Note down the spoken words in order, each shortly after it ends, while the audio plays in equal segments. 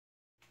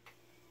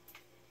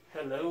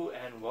Hello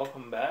and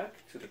welcome back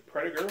to the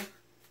Predator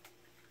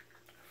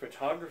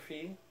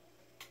Photography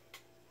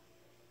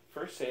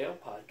for Sale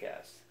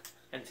podcast.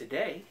 And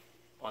today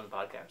on the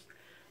podcast,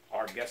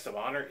 our guest of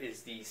honor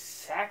is the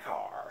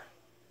Sakar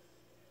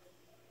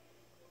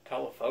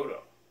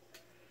telephoto.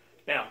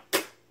 Now,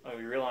 I'll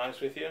be real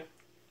honest with you,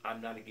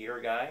 I'm not a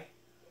gear guy,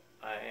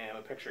 I am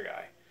a picture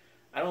guy.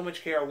 I don't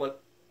much care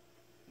what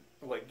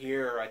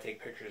gear I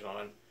take pictures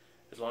on,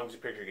 as long as the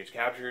picture gets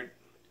captured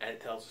and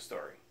it tells a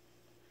story.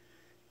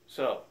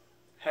 So,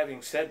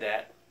 having said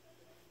that,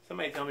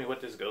 somebody tell me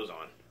what this goes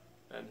on.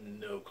 I have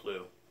no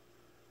clue.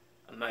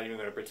 I'm not even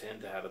going to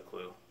pretend to have a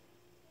clue.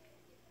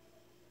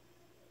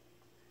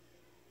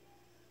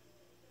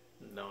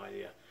 No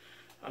idea.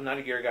 I'm not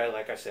a gear guy,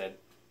 like I said,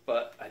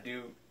 but I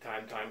do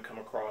time to time come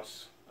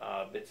across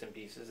bits and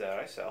pieces that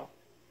I sell.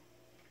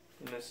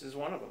 And this is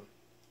one of them.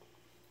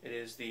 It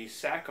is the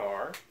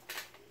Sakar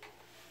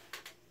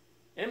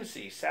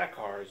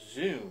Sakar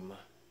Zoom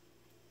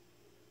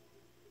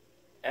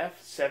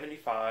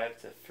f/75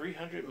 to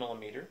 300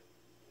 millimeter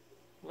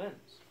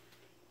lens.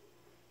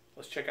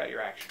 Let's check out your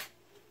action.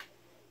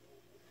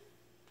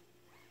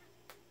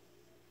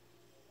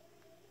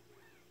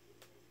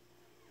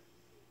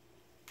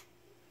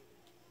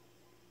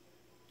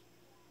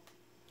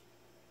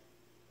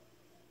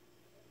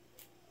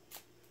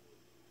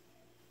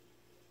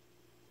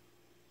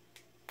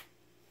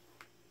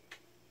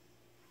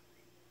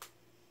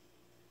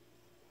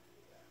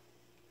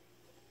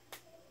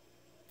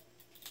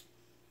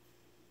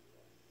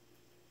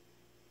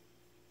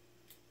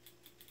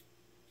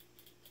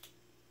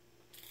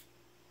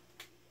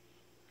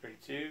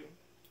 Two,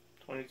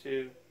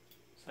 22,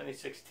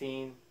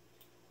 16,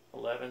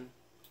 11,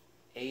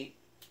 8,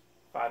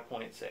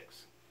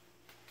 5.6.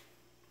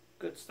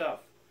 Good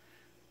stuff.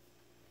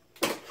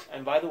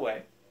 And by the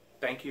way,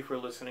 thank you for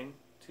listening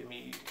to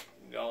me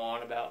go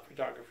on about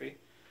photography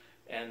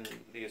and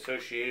the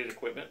associated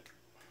equipment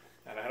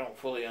that I don't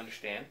fully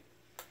understand.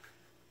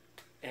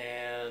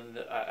 And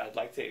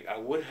I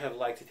would have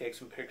liked to take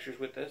some pictures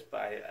with this, but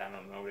I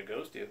don't know what it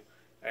goes to.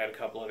 I had a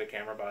couple other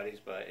camera bodies,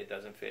 but it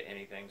doesn't fit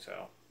anything,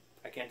 so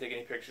I can't take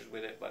any pictures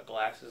with it. But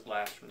glass is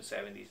glass from the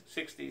 70s and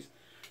 60s,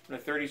 from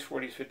the 30s,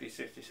 40s, 50s,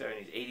 60s,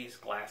 70s,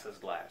 80s. Glass is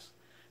glass.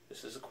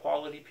 This is a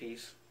quality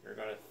piece. You're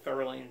going to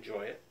thoroughly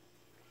enjoy it.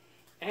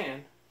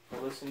 And for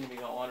listening to me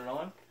go on and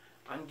on,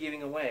 I'm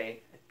giving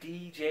away a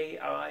DJI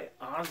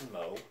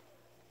Osmo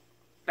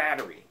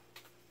battery.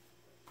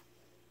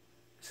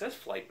 It says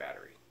flight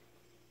battery.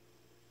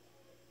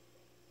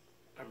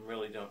 I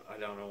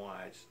don't know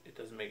why. It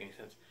doesn't make any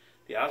sense.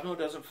 The Osmo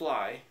doesn't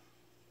fly,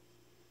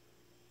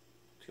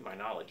 to my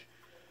knowledge.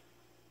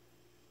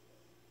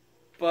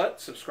 But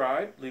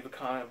subscribe, leave a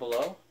comment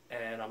below,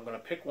 and I'm going to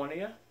pick one of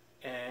you,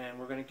 and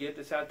we're going to get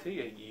this out to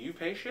you. You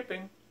pay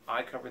shipping,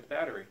 I cover the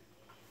battery.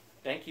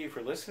 Thank you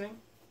for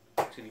listening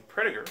to the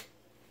Predator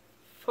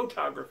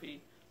Photography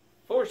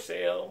for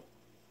Sale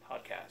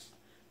podcast.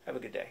 Have a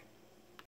good day.